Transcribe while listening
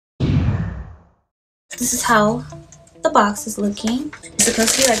This is how the box is looking. It's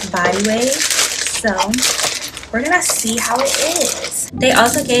supposed to be like body wave, so we're gonna see how it is. They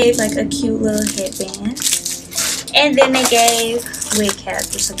also gave like a cute little headband, and then they gave wig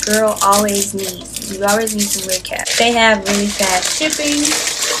caps, which a girl always needs. You always need some wig caps. They have really fast shipping.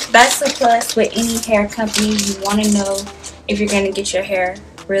 That's the plus with any hair company. You want to know if you're gonna get your hair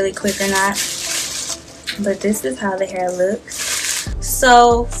really quick or not. But this is how the hair looks.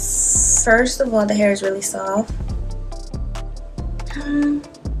 So first of all, the hair is really soft.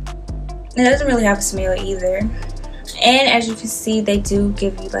 It doesn't really have a smell either. And as you can see, they do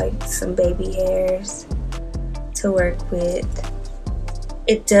give you like some baby hairs to work with.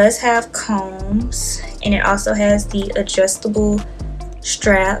 It does have combs, and it also has the adjustable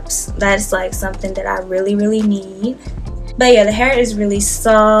straps. That's like something that I really need. But yeah, the hair is really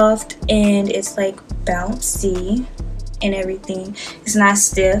soft and it's like bouncy and everything. It's not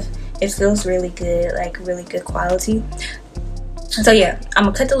stiff. It feels really good, like really good quality. So yeah, I'm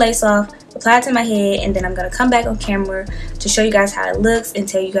gonna cut the lace off, apply it to my head, and then I'm gonna come back on camera to show you guys how it looks and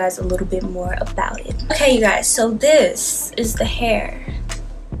tell you guys a little bit more about it. Okay, you guys, so this is the hair.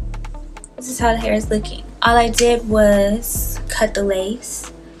 This is how the hair is looking. All I did was cut the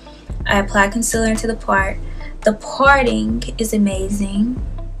lace. I applied concealer into the part. The parting is amazing.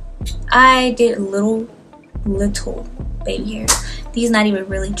 I did little baby hairs. These not even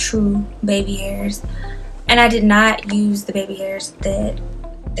really true baby hairs. And I did not use the baby hairs that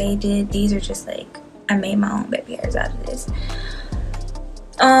they did. These are just like, I made my own baby hairs out of this.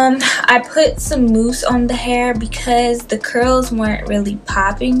 I put some mousse on the hair because the curls weren't really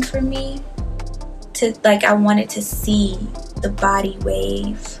popping for me. I wanted to see the body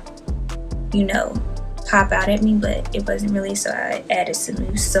wave, you know, pop out at me, but it wasn't really, so I added some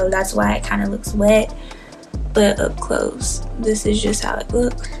mousse. So that's why it kind of looks wet. But up close, this is just how it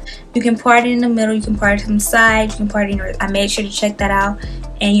looks. You can part it in the middle, you can part it from the side, you can part it in. I made sure to check that out,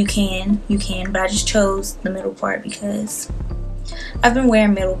 and you can, but I just chose the middle part because I've been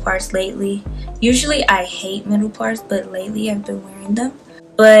wearing middle parts lately. Usually I hate middle parts, but lately I've been wearing them.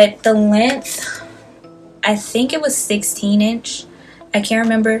 But the length, I think it was 16-inch. I can't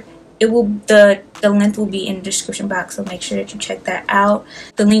remember. The length will be in the description box, so make sure that you check that out.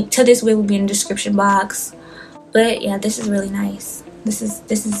 The link to this wig will be in the description box. But yeah, this is really nice. This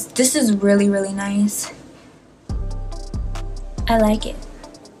is really nice. I like it.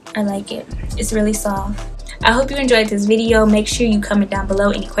 It's really soft. I hope you enjoyed this video. Make sure you comment down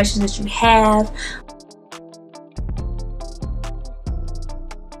below any questions that you have.